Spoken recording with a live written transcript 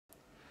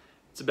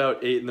It's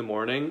about 8 in the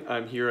morning.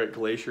 I'm here at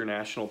Glacier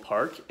National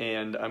Park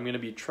and I'm going to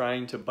be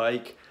trying to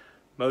bike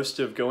most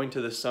of Going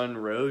to the Sun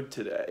Road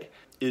today.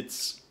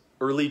 It's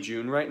early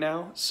June right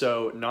now,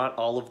 so not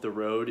all of the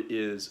road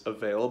is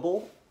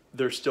available.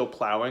 They're still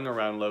plowing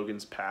around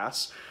Logan's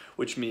Pass,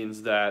 which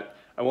means that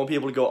I won't be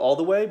able to go all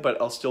the way, but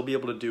I'll still be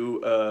able to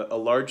do a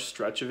large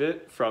stretch of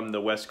it from the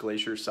West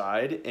Glacier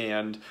side,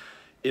 and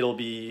it'll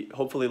be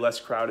hopefully less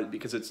crowded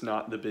because it's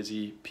not the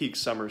busy peak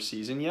summer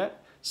season yet,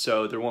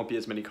 so there won't be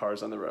as many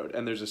cars on the road,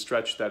 and there's a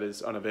stretch that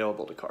is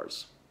unavailable to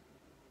cars.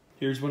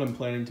 Here's what I'm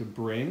planning to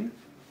bring.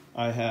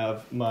 I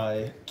have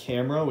my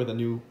camera with a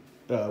new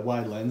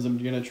wide lens I'm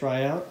gonna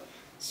try out,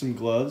 some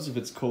gloves if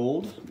it's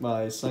cold,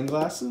 my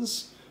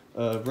sunglasses,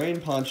 a rain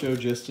poncho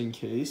just in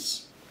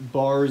case,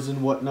 bars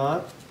and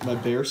whatnot, my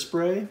bear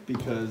spray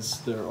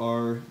because there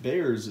are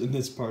bears in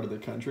this part of the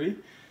country,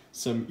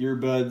 some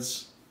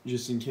earbuds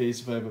just in case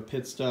if I have a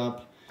pit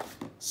stop,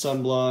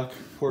 sunblock,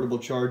 portable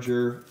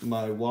charger,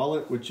 my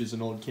wallet, which is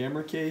an old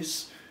camera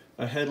case,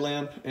 a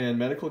headlamp and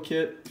medical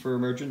kit for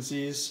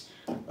emergencies,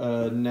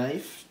 a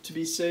knife to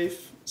be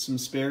safe, some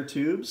spare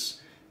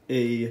tubes,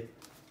 a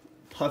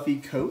puffy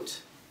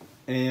coat,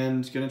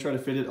 and gonna try to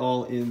fit it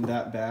all in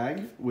that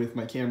bag with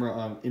my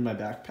camera in my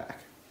backpack.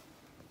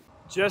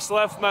 Just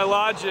left my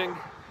lodging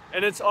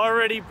and it's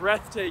already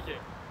breathtaking.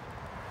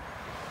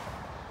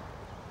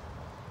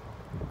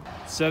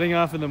 Setting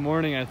off in the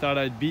morning, I thought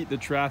I'd beat the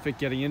traffic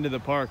getting into the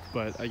park,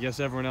 but I guess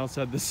everyone else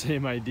had the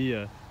same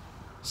idea.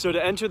 So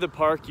to enter the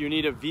park, you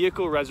need a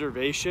vehicle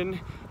reservation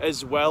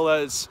as well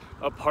as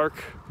a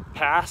park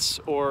pass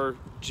or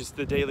just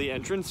the daily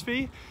entrance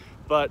fee.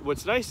 But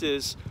what's nice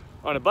is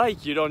on a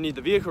bike, you don't need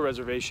the vehicle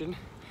reservation.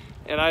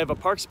 And I have a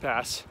parks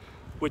pass,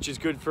 which is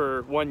good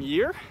for 1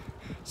 year.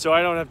 So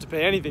I don't have to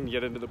pay anything to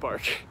get into the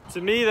park.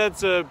 To me,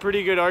 that's a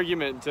pretty good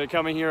argument to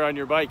coming here on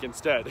your bike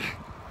instead.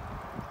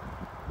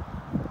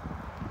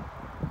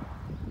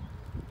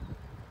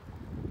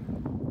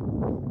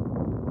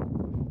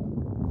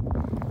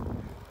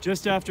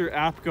 Just after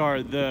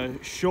Apgar, the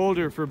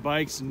shoulder for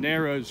bikes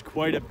narrows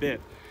quite a bit,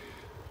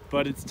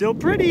 but it's still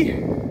pretty.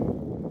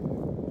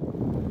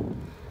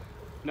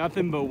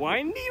 Nothing but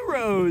windy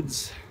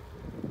roads.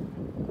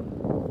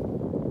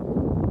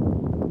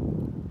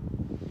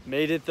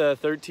 Made it the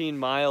 13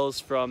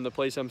 miles from the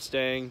place I'm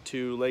staying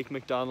to Lake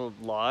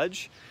McDonald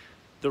Lodge.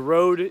 The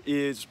road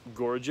is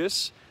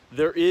gorgeous.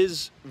 There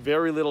is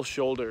very little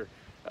shoulder.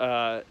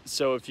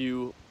 So if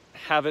you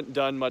haven't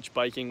done much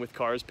biking with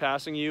cars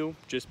passing you,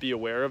 just be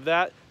aware of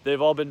that.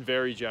 They've all been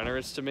very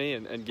generous to me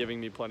and giving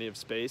me plenty of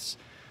space.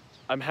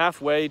 I'm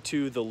halfway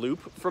to the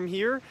loop from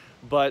here,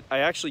 but I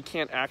actually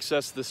can't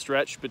access the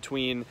stretch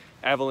between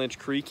Avalanche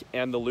Creek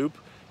and the loop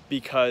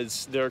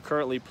because there are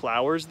currently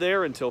plowers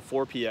there until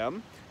 4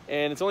 p.m.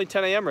 and it's only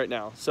 10 a.m. right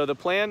now. So the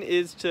plan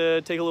is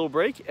to take a little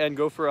break and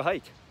go for a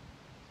hike.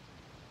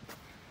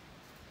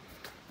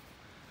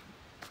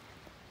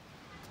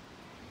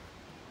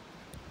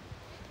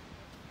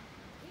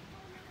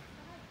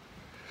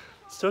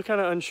 Still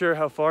kind of unsure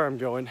how far I'm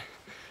going,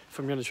 if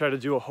I'm gonna try to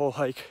do a whole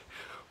hike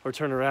or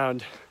turn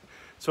around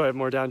so I have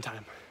more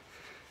downtime.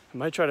 I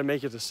might try to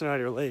make it to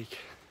Snyder Lake.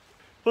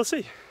 We'll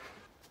see.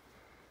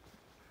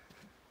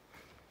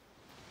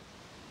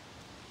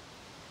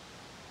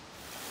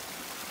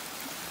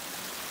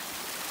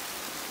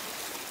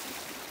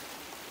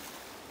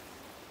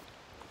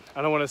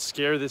 I don't want to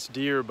scare this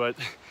deer, but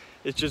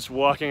it's just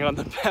walking on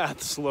the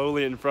path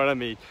slowly in front of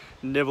me,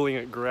 nibbling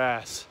at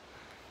grass.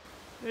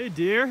 Hey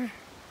deer,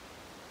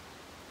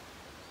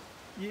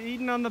 you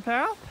eating on the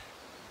path?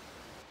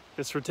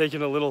 Guess we're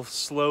taking a little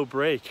slow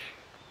break,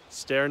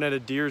 staring at a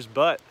deer's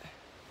butt.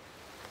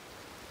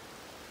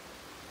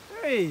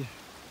 Hey,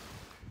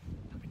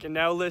 I can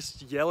now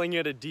list yelling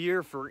at a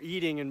deer for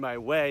eating in my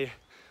way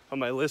on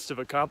my list of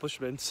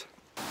accomplishments.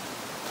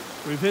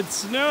 We've hit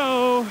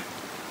snow.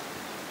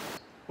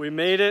 We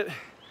made it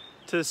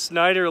to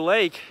Snyder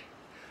Lake.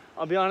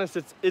 I'll be honest,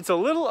 it's a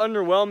little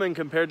underwhelming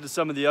compared to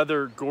some of the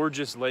other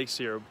gorgeous lakes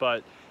here,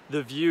 but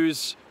the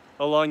views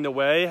along the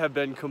way have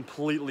been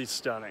completely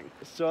stunning.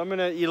 So I'm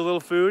gonna eat a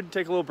little food,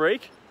 take a little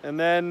break, and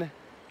then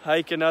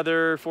hike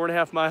another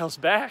 4.5 miles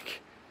back.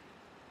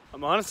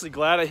 I'm honestly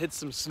glad I hit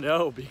some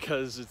snow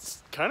because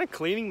it's kind of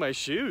cleaning my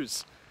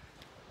shoes.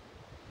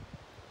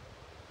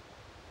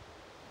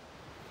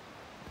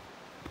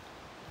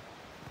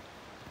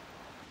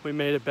 We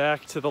made it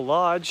back to the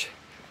lodge.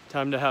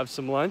 Time to have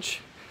some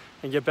lunch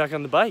and get back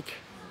on the bike.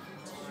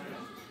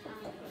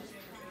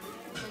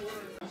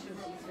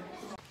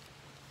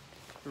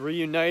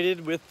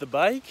 Reunited with the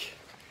bike.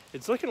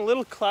 It's looking a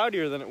little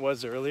cloudier than it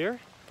was earlier,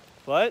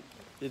 but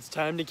it's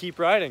time to keep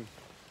riding.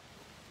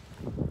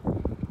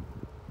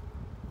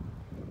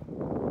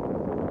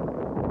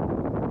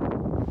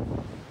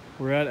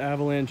 We're at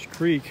Avalanche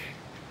Creek.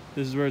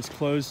 This is where it's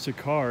closed to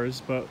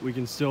cars, but we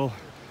can still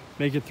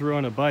make it through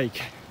on a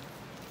bike.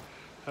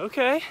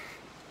 Okay,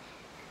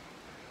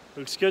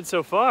 looks good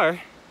so far.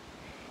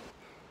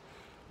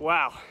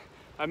 Wow,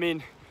 I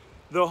mean,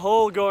 the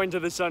whole Going to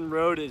the Sun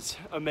road is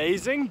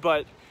amazing,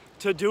 but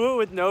to do it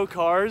with no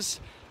cars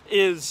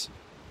is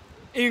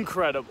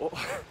incredible.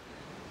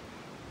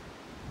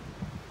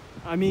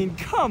 I mean,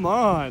 come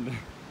on.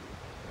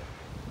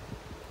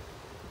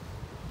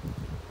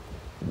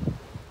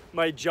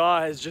 My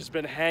jaw has just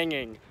been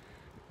hanging.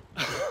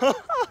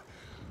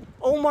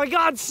 Oh my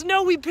God,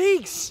 snowy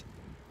peaks!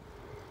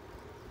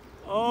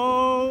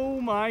 Oh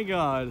my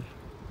God.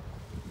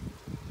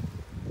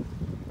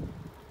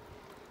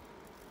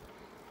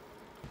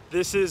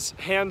 This is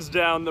hands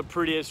down the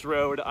prettiest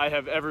road I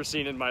have ever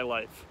seen in my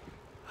life.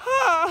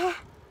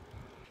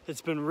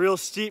 It's been real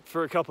steep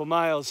for a couple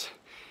miles,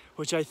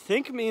 which I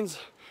think means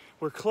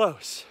we're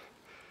close.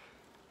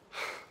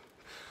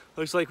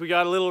 Looks like we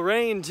got a little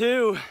rain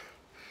too.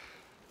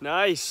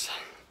 Nice.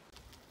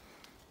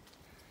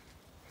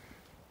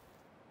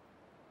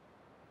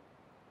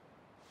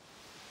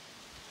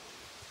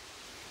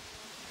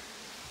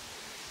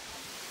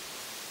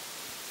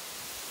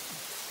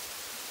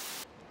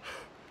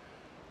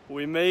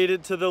 We made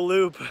it to the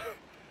loop.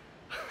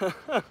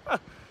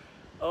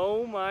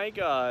 Oh my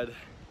God.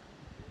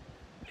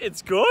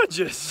 It's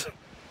gorgeous.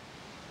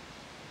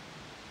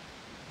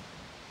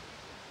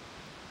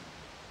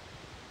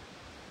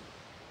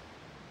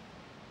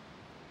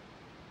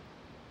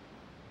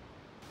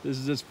 This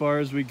is as far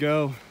as we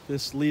go.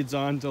 This leads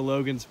on to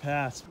Logan's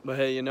Pass. But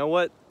hey, you know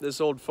what?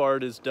 This old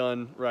fart is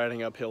done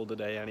riding uphill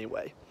today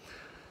anyway.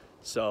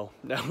 So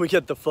now we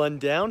get the fun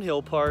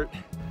downhill part.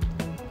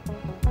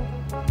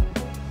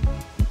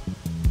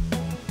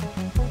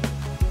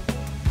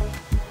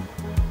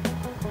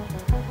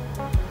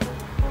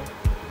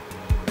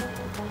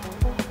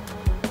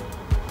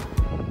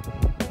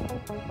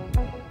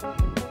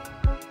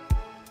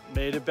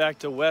 Made it back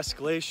to West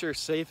Glacier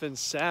safe and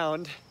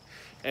sound.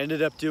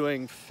 Ended up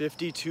doing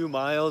 52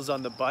 miles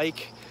on the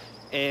bike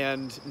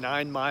and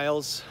 9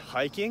 miles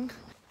hiking.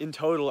 In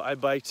total, I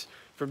biked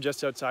from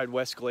just outside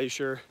West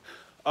Glacier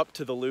up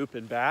to the loop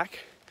and back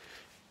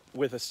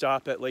with a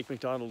stop at Lake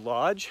McDonald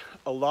Lodge.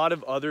 A lot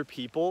of other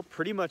people,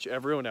 pretty much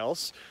everyone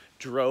else,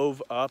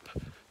 drove up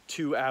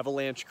to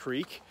Avalanche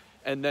Creek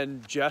and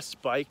then just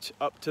biked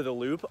up to the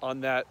loop on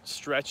that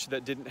stretch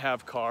that didn't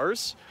have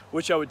cars,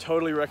 which I would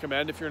totally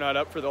recommend if you're not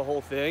up for the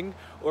whole thing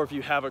or if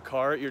you have a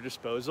car at your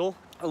disposal.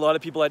 A lot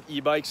of people had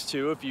e-bikes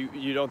too if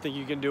you don't think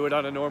you can do it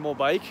on a normal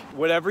bike.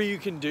 Whatever you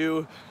can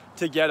do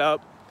to get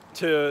up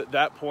to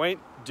that point,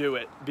 do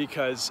it,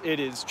 because it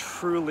is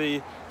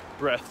truly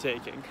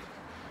breathtaking.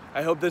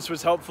 I hope this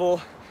was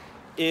helpful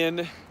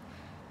in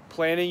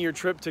planning your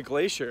trip to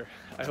Glacier.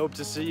 I hope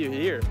to see you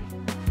here.